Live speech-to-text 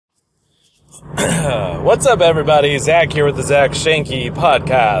What's up, everybody? Zach here with the Zach Shanky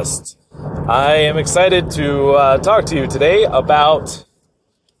podcast. I am excited to talk to you today about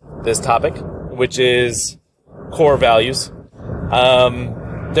this topic, which is core values.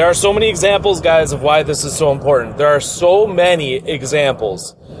 There are so many examples, guys, of why this is so important. There are so many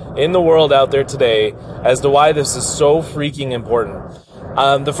examples in the world out there today as to why this is so freaking important.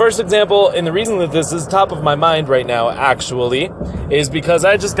 The first example, and the reason that this is top of my mind right now, actually, is because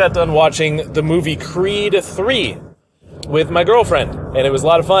I just got done watching the movie Creed 3 with my girlfriend, and it was a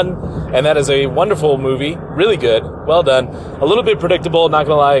lot of fun, and that is a wonderful movie, really good, well done, a little bit predictable, not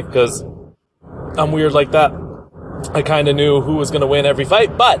gonna lie, because I'm weird like that. I kind of knew who was gonna win every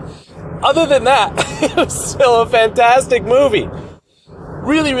fight, but other than that, it was still a fantastic movie.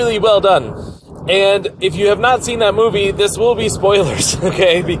 Really, really well done. And if you have not seen that movie, this will be spoilers,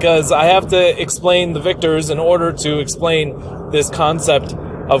 okay? Because I have to explain the victors in order to explain this concept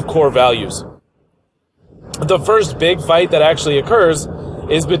of core values. The first big fight that actually occurs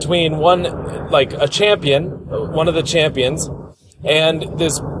is between one of the champions, and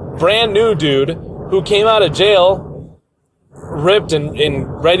this brand new dude who came out of jail ripped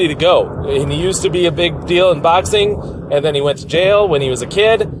and ready to go. And he used to be a big deal in boxing, and then he went to jail when he was a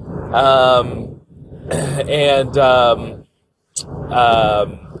kid. He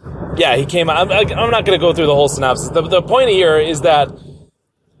came out. I'm not going to go through the whole synopsis. The point here is that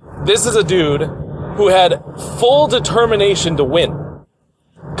this is a dude who had full determination to win.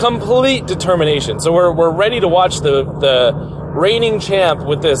 Complete determination. So we're ready to watch the reigning champ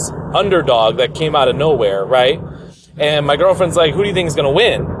with this underdog that came out of nowhere, right? And my girlfriend's like, who do you think is going to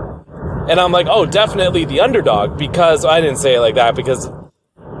win? And I'm like, oh, definitely the underdog, because I didn't say it like that because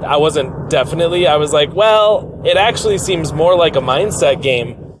I wasn't definitely. I was like, well, it actually seems more like a mindset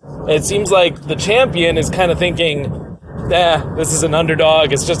game. It seems like the champion is kind of thinking, this is an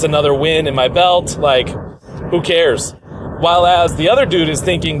underdog. It's just another win in my belt. Like, who cares? While as the other dude is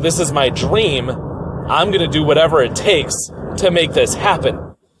thinking, this is my dream. I'm going to do whatever it takes to make this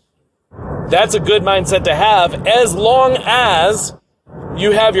happen. That's a good mindset to have as long as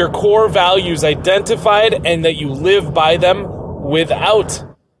you have your core values identified and that you live by them without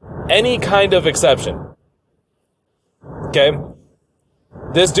any kind of exception. Okay?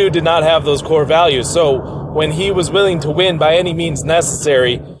 This dude did not have those core values, so when he was willing to win by any means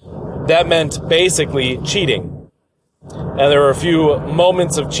necessary, that meant basically cheating. And there were a few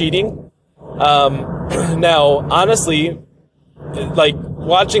moments of cheating. Now, honestly, like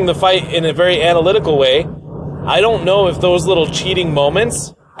watching the fight in a very analytical way, I don't know if those little cheating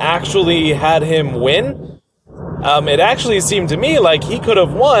moments actually had him win. It actually seemed to me like he could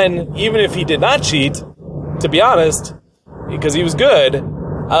have won even if he did not cheat, to be honest, because he was good.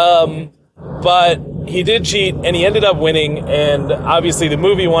 But he did cheat, and he ended up winning, and obviously the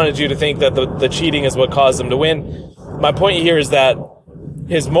movie wanted you to think that the cheating is what caused him to win. My point here is that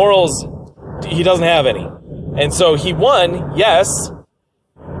his morals, he doesn't have any. And so he won, yes,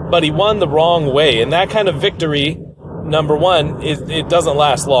 but he won the wrong way. And that kind of victory, number one, it doesn't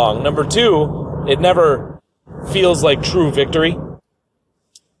last long. Number two, it never feels like true victory.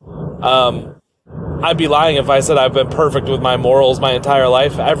 I'd be lying if I said I've been perfect with my morals my entire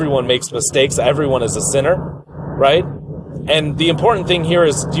life. Everyone makes mistakes. Everyone is a sinner, right? And the important thing here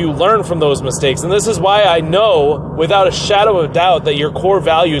is, do you learn from those mistakes? And this is why I know without a shadow of doubt that your core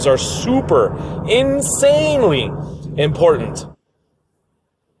values are super, insanely important.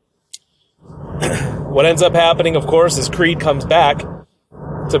 What ends up happening, of course, is Creed comes back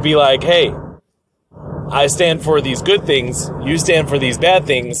to be like, hey, I stand for these good things, you stand for these bad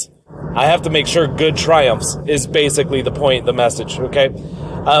things. I have to make sure good triumphs is basically the point, the message, okay?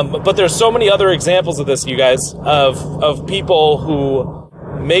 But there's so many other examples of this, you guys, of people who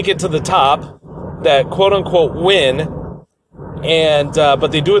make it to the top that quote-unquote win, and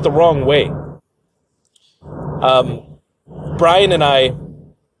but they do it the wrong way. Brian and I,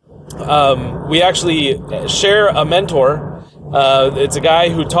 we actually share a mentor. It's a guy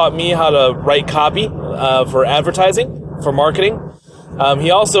who taught me how to write copy for advertising, for marketing.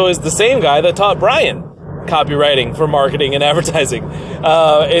 He also is the same guy that taught Brian copywriting for marketing and advertising.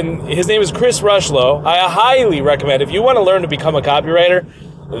 And his name is Chris Rushlow. I highly recommend, if you want to learn to become a copywriter,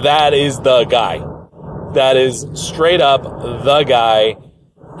 that is the guy. That is straight up the guy.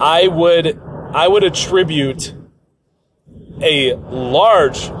 I would attribute a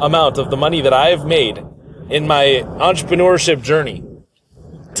large amount of the money that I've made in my entrepreneurship journey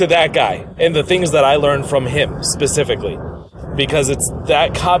to that guy and the things that I learned from him specifically. Because it's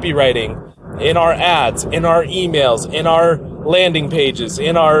that copywriting in our ads, in our emails, in our landing pages,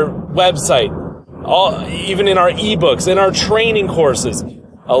 in our website, even in our ebooks, in our training courses.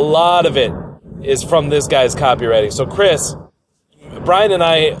 A lot of it is from this guy's copywriting. So Chris, Brian and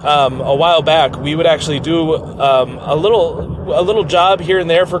I, a while back, we would actually do a little job here and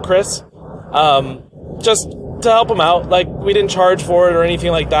there for Chris, just to help him out. Like, we didn't charge for it or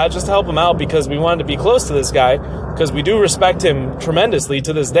anything like that, just to help him out because we wanted to be close to this guy, because we do respect him tremendously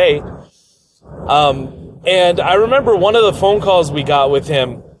to this day. And I remember one of the phone calls we got with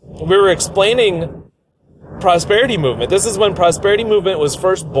him, we were explaining Prosperity Movement. This is when Prosperity Movement was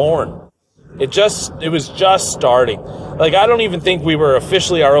first born. It was just starting. Like, I don't even think we were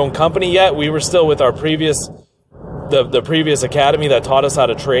officially our own company yet. We were still with our previous academy that taught us how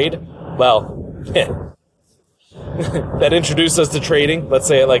to trade. Well, that introduced us to trading, let's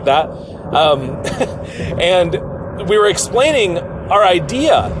say it like that. And we were explaining our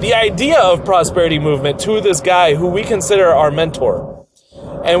idea, the idea of Prosperity Movement, to this guy who we consider our mentor.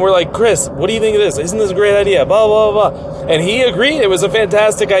 And we're like, Chris, what do you think of this? Isn't this a great idea? Blah, blah, blah. And he agreed it was a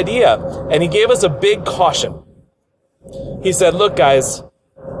fantastic idea. And he gave us a big caution. He said, look, guys,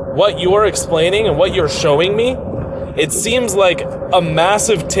 what you're explaining and what you're showing me, it seems like a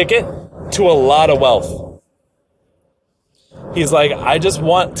massive ticket to a lot of wealth. He's like, I just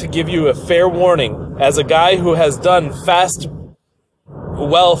want to give you a fair warning as a guy who has done fast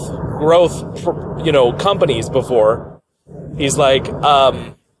wealth growth, companies before. He's like,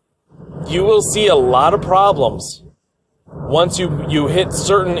 you will see a lot of problems once you hit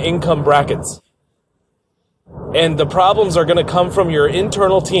certain income brackets. And the problems are going to come from your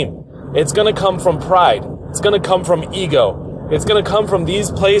internal team. It's going to come from pride. It's going to come from ego. It's going to come from these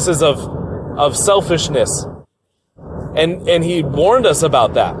places of selfishness. And he warned us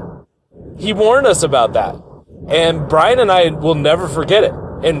about that. He warned us about that. And Brian and I will never forget it.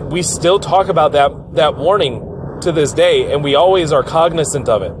 And we still talk about that warning to this day, and we always are cognizant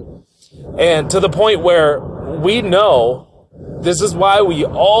of it. And to the point where we know this is why we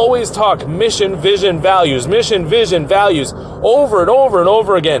always talk mission, vision, values, over and over and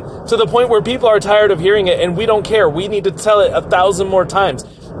over again, to the point where people are tired of hearing it, and we don't care. We need to tell it 1,000 more times,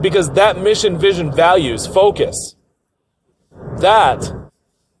 because that mission, vision, values, focus, that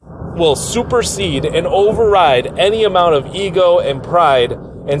will supersede and override any amount of ego and pride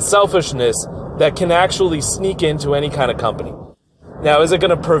and selfishness that can actually sneak into any kind of company. Now, is it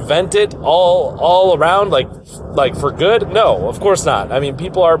going to prevent it all around, like for good? No, of course not. I mean,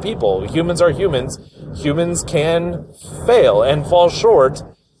 people are people. Humans are humans. Humans can fail and fall short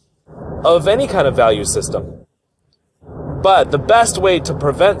of any kind of value system. But the best way to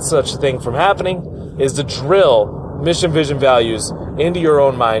prevent such a thing from happening is to drill mission, vision, values into your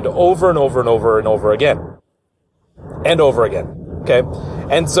own mind over and over and over and over again. And over again. Okay?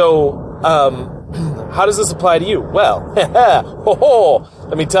 And so, how does this apply to you? Well,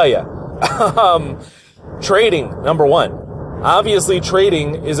 let me tell you. Trading, number one. Obviously,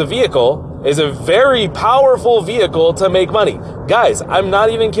 trading is a very powerful vehicle to make money. Guys, I'm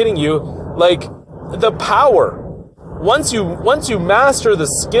not even kidding you. Like, the power. Once you master the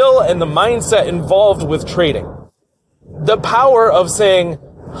skill and the mindset involved with trading, the power of saying,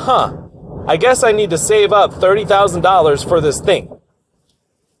 I guess I need to save up $30,000 for this thing.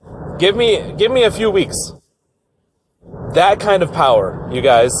 Give me a few weeks. That kind of power, you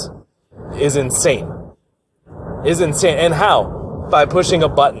guys, is insane. And how? By pushing a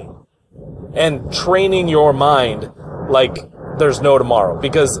button and training your mind like there's no tomorrow.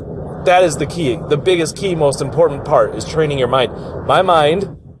 Because that is the key. The biggest key, most important part is training your mind. My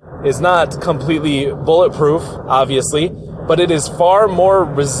mind is not completely bulletproof, obviously, but it is far more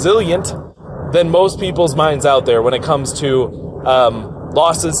resilient than most people's minds out there when it comes to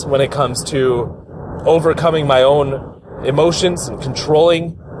losses, when it comes to overcoming my own emotions and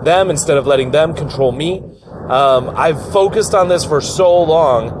controlling them instead of letting them control me. I've focused on this for so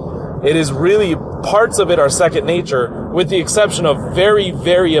long. It is really, parts of it are second nature, with the exception of very,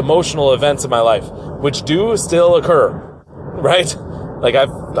 very emotional events in my life, which do still occur, right? Like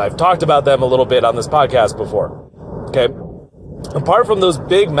I've talked about them a little bit on this podcast before. Okay. Apart from those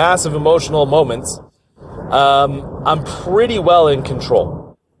big, massive emotional moments, I'm pretty well in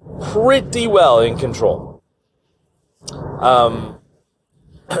control.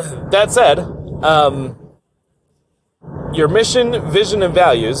 That said, your mission, vision, and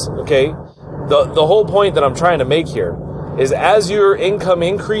values, okay, the whole point that I'm trying to make here is as your income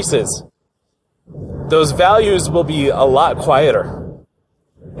increases, those values will be a lot quieter.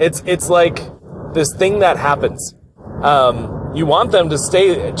 It's like this thing that happens. You want them to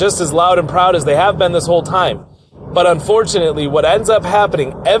stay just as loud and proud as they have been this whole time. But unfortunately, what ends up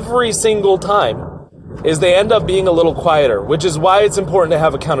happening every single time is they end up being a little quieter, which is why it's important to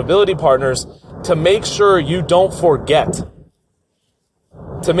have accountability partners to make sure you don't forget.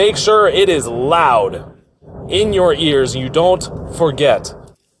 to make sure it is loud in your ears and you don't forget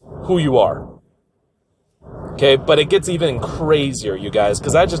who you are. Okay, but it gets even crazier, you guys,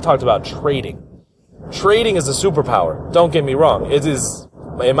 because I just talked about trading. Trading is a superpower. Don't get me wrong. It is,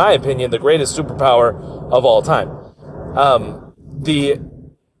 in my opinion, the greatest superpower of all time. The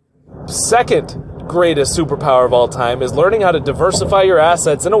second greatest superpower of all time is learning how to diversify your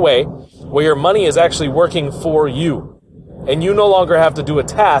assets in a way where your money is actually working for you, and you no longer have to do a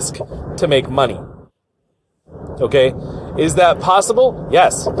task to make money. Okay? Is that possible?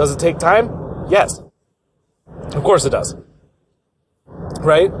 Yes. Does it take time? Yes. Of course it does.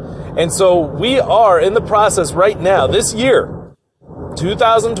 Right? And so we are in the process right now, this year,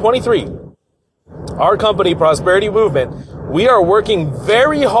 2023, our company, Prosperity Movement, we are working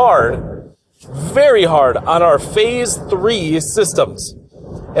very hard on our phase 3 systems.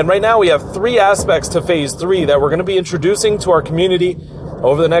 And right now we have 3 aspects to phase 3 that we're going to be introducing to our community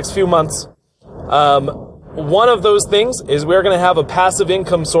over the next few months. One of those things is we're going to have a passive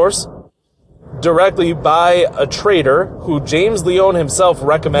income source directly by a trader who James Leone himself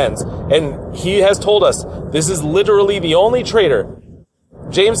recommends. And he has told us this is literally the only trader.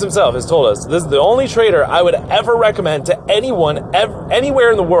 James himself has told us this is the only trader I would ever recommend to anyone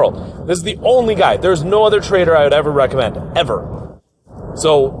anywhere in the world. This is the only guy. There's no other trader I would ever recommend, ever.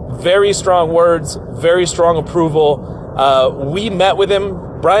 So very strong words, very strong approval. We met with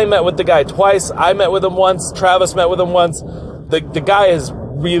him. Brian met with the guy twice. I met with him once. Travis met with him once. The guy is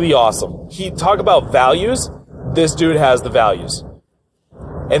really awesome. He talk about values. This dude has the values.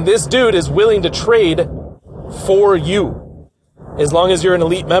 And this dude is willing to trade for you as long as you're an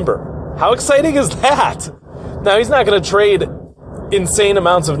elite member. How exciting is that? Now, he's not going to trade insane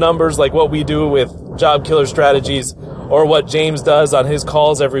amounts of numbers like what we do with Job Killer Strategies or what James does on his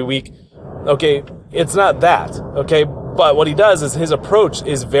calls every week. Okay, it's not that. Okay, but what he does is his approach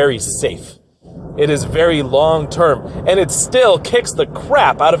is very safe. It is very long-term, and it still kicks the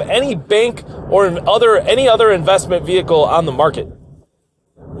crap out of any bank or any other investment vehicle on the market.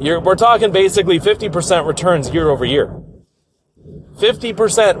 We're talking basically 50% returns year over year.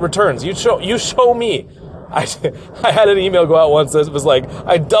 50% returns. You show me. I had an email go out once that was like,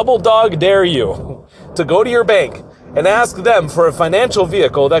 I double dog dare you to go to your bank and ask them for a financial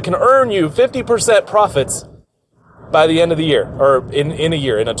vehicle that can earn you 50% profits by the end of the year, or in a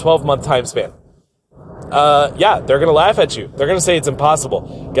year, in a 12-month time span. Yeah, they're going to laugh at you. They're going to say it's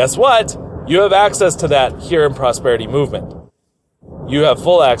impossible. Guess what? You have access to that here in Prosperity Movement. You have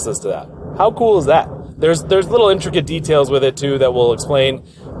full access to that. How cool is that? There's little intricate details with it too that we'll explain,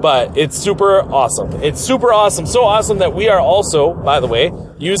 but it's super awesome. It's super awesome. So awesome that we are also, by the way,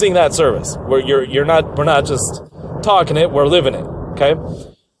 using that service. We're not just talking it, we're living it. Okay?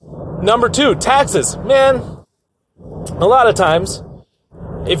 Number 2, taxes. Man, a lot of times,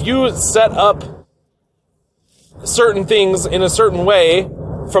 if you set up certain things in a certain way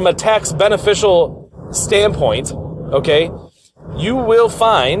from a tax beneficial standpoint, okay, you will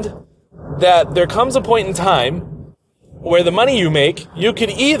find that there comes a point in time where the money you make, you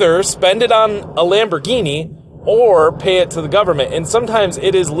could either spend it on a Lamborghini or pay it to the government. And sometimes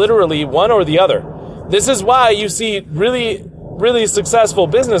it is literally one or the other. This is why you see really, really successful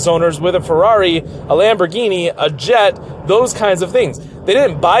business owners with a Ferrari, a Lamborghini, a jet, those kinds of things. They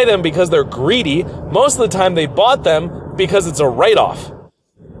didn't buy them because they're greedy. Most of the time they bought them because it's a write-off.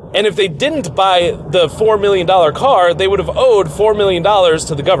 And if they didn't buy the $4 million car, they would have owed $4 million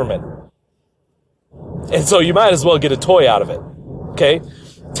to the government. And so you might as well get a toy out of it. Okay?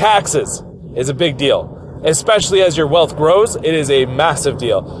 Taxes is a big deal. Especially as your wealth grows, it is a massive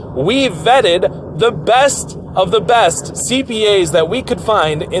deal. We vetted the best of the best CPAs that we could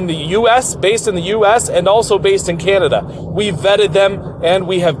find in the U.S., based in the U.S., and also based in Canada. We vetted them, and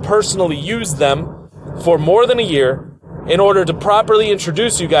we have personally used them for more than a year in order to properly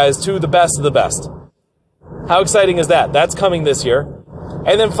introduce you guys to the best of the best. How exciting is that? That's coming this year.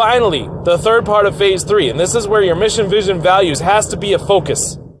 And then finally, the third part of phase 3, and this is where your mission, vision, values has to be a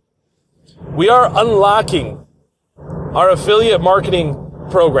focus. We are unlocking our affiliate marketing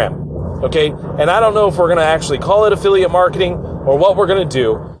program, okay? And I don't know if we're going to actually call it affiliate marketing or what we're going to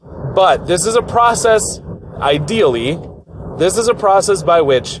do, but this is a process, ideally, this is a process by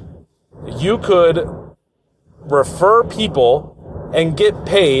which you could refer people and get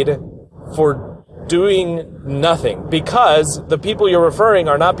paid for doing nothing, because the people you're referring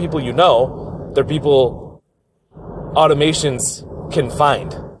are not people you know, they're people automations can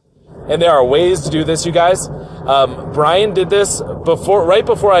find. And there are ways to do this, you guys. Brian did this right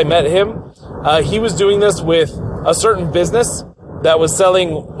before I met him. He was doing this with a certain business that was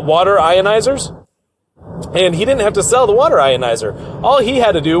selling water ionizers. And he didn't have to sell the water ionizer. All he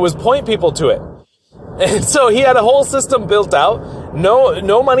had to do was point people to it. And so he had a whole system built out,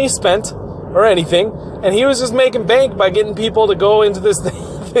 no money spent or anything, and he was just making bank by getting people to go into this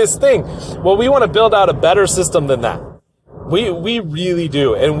thing. Well, we want to build out a better system than that. We really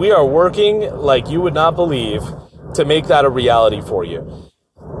do, and we are working like you would not believe to make that a reality for you.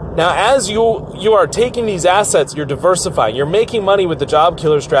 Now, as you are taking these assets, you're diversifying, you're making money with the Job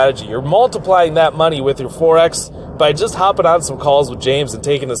Killer strategy, you're multiplying that money with your Forex by just hopping on some calls with James and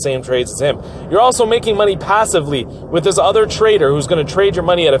taking the same trades as him. You're also making money passively with this other trader who's going to trade your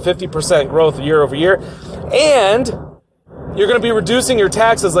money at a 50% growth year over year, and you're going to be reducing your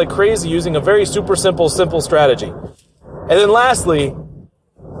taxes like crazy using a very simple strategy. And then lastly,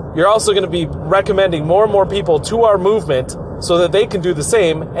 you're also going to be recommending more and more people to our movement so that they can do the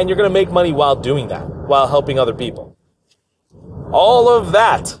same, and you're going to make money while doing that, while helping other people. All of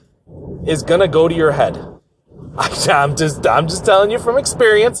that is going to go to your head. I'm just telling you from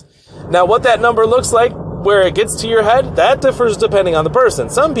experience. Now, what that number looks like, where it gets to your head, that differs depending on the person.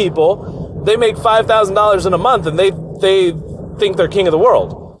 Some people, they make $5,000 in a month, and they think they're king of the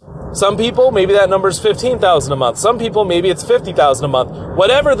world. Some people, maybe that number is $15,000 a month. Some people, maybe it's $50,000 a month.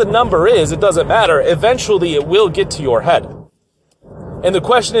 Whatever the number is, it doesn't matter. Eventually, it will get to your head. And the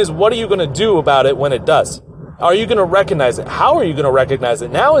question is, what are you going to do about it when it does? Are you going to recognize it? How are you going to recognize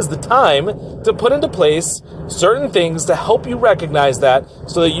it? Now is the time to put into place certain things to help you recognize that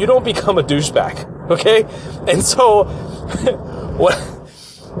so that you don't become a douchebag, okay? And so,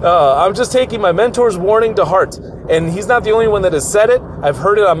 I'm just taking my mentor's warning to heart. And he's not the only one that has said it. I've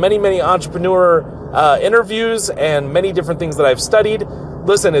heard it on many, many entrepreneur interviews and many different things that I've studied.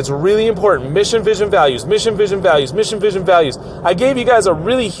 Listen, it's really important. Mission, vision, values. Mission, vision, values. Mission, vision, values. I gave you guys a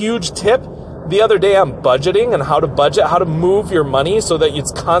really huge tip the other day on budgeting and how to budget, how to move your money so that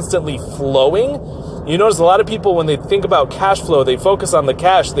it's constantly flowing. You notice a lot of people, when they think about cash flow, they focus on the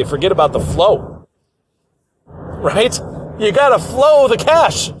cash. They forget about the flow. Right? You gotta flow the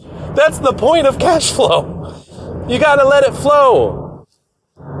cash. That's the point of cash flow. You gotta let it flow.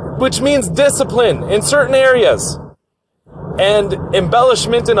 Which means discipline in certain areas and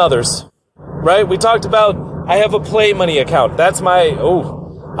embellishment in others. Right? We talked about, I have a Play Money account. That's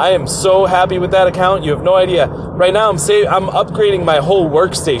I am so happy with that account. You have no idea. Right now, I'm upgrading my whole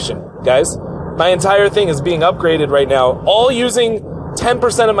workstation, guys. My entire thing is being upgraded right now, all using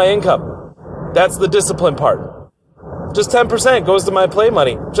 10% of my income. That's the discipline part. Just 10% goes to my Play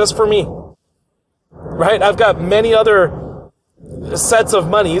Money, just for me. Right? I've got many other sets of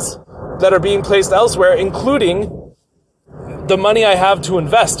monies that are being placed elsewhere, including the money I have to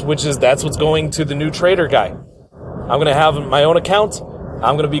invest, that's what's going to the new trader guy. I'm going to have my own account.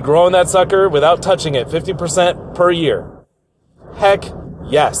 I'm going to be growing that sucker without touching it, 50% per year. Heck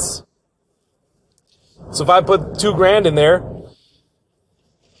yes. So if I put $2,000 in there,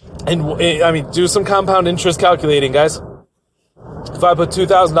 and do some compound interest calculating, guys. If I put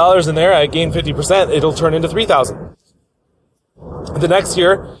 $2,000 in there, I gain 50%, it'll turn into $3,000. The next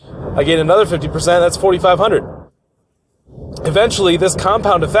year, I gain another 50%, that's $4,500. Eventually, this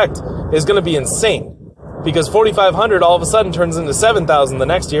compound effect is going to be insane. Because $4,500 all of a sudden turns into $7,000 the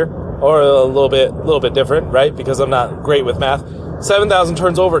next year, or a little bit different, right? Because I'm not great with math. 7,000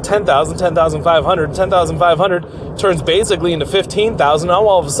 turns over 10,000, 10,500, 10,500 turns basically into 15,000. Now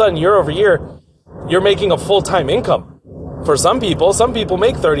all of a sudden, year over year, you're making a full-time income. For some people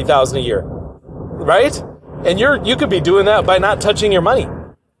make 30,000 a year, right? And you could be doing that by not touching your money.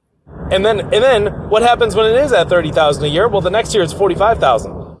 And then what happens when it is at 30,000 a year? Well, the next year it's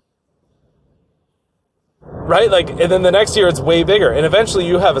 45,000. Right? And then the next year it's way bigger. And eventually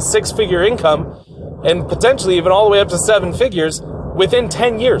you have a 6-figure income and potentially even all the way up to 7 figures within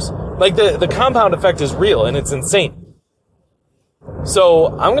 10 years. The compound effect is real and it's insane.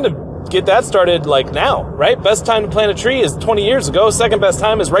 So I'm going to get that started now, right? Best time to plant a tree is 20 years ago. Second best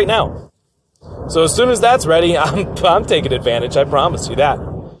time is right now. So as soon as that's ready, I'm taking advantage. I promise you that.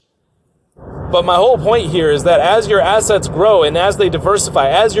 But my whole point here is that as your assets grow and as they diversify,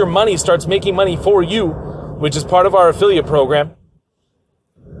 as your money starts making money for you, which is part of our affiliate program.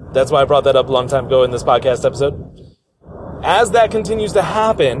 That's why I brought that up a long time ago in this podcast episode. As that continues to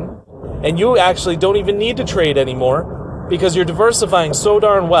happen, and you actually don't even need to trade anymore because you're diversifying so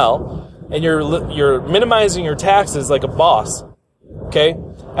darn well, and you're minimizing your taxes like a boss, okay?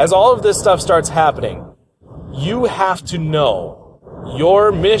 As all of this stuff starts happening, you have to know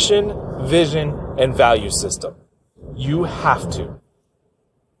your mission, vision, and value system. You have to.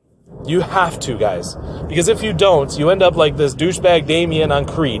 You have to, guys. Because if you don't, you end up like this douchebag Damien on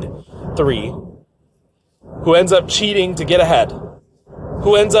Creed 3, who ends up cheating to get ahead.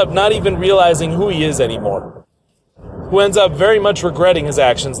 who ends up not even realizing who he is anymore, who ends up very much regretting his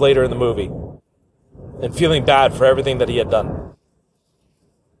actions later in the movie and feeling bad for everything that he had done.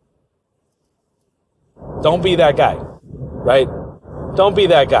 Don't be that guy, right? Don't be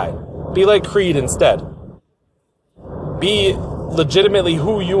that guy. Be like Creed instead. Be legitimately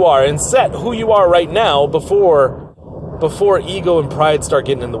who you are and set who you are right now before ego and pride start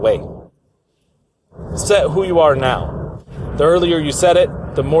getting in the way. Set who you are now. The earlier you set it,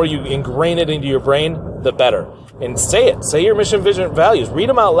 the more you ingrain it into your brain, the better. And say it. Say your mission, vision, values. Read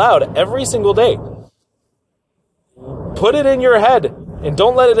them out loud every single day. Put it in your head and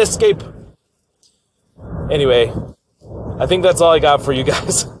don't let it escape. Anyway, I think that's all I got for you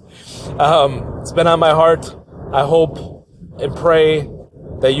guys. It's been on my heart. I hope and pray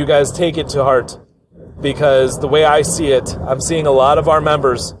that you guys take it to heart, because the way I see it, I'm seeing a lot of our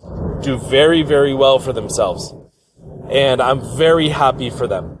members do very, very well for themselves. And I'm very happy for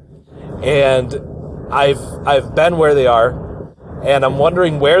them. And I've been where they are, and I'm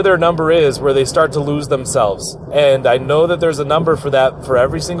wondering where their number is where they start to lose themselves. And I know that there's a number for that for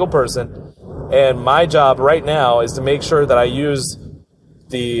every single person. And my job right now is to make sure that I use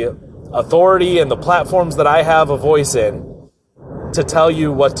the authority and the platforms that I have a voice in to tell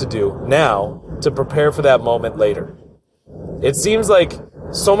you what to do now to prepare for that moment later. It seems like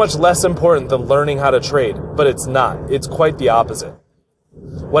so much less important than learning how to trade, but it's not. It's quite the opposite.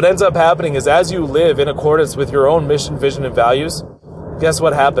 What ends up happening is as you live in accordance with your own mission, vision, and values, guess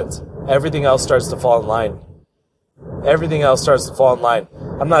what happens? Everything else starts to fall in line. Everything else starts to fall in line.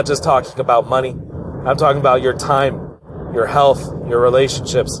 I'm not just talking about money. I'm talking about your time, your health, your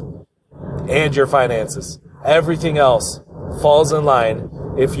relationships, and your finances. Everything else falls in line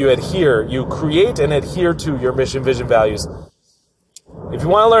if you create and adhere to your mission, vision, values. If you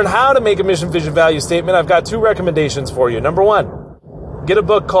want to learn how to make a mission, vision, value statement, I've got 2 recommendations for you. Number 1, get a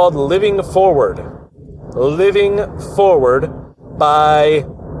book called Living Forward. Living Forward by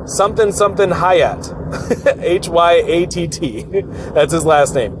something Hyatt. Hyatt. That's his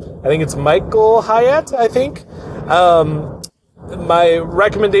last name. I think it's Michael Hyatt, I think. My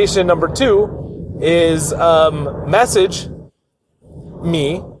recommendation number 2 is message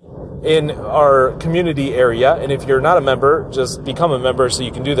me in our community area. And if you're not a member, just become a member so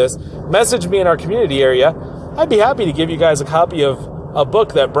you can do this. Message me in our community area. I'd be happy to give you guys a copy of a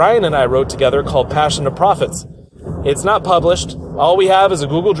book that Brian and I wrote together called Passion to Profits. It's not published. All we have is a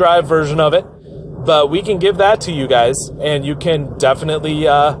Google Drive version of it, but we can give that to you guys, and you can definitely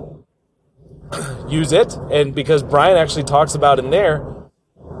use it. And because Brian actually talks about in there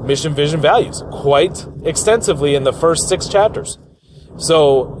mission, vision, values quite extensively in the first 6 chapters.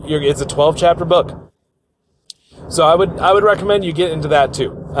 So it's a 12-chapter book. So I would recommend you get into that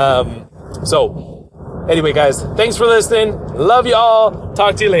too. So anyway, guys, thanks for listening. Love you all.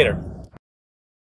 Talk to you later.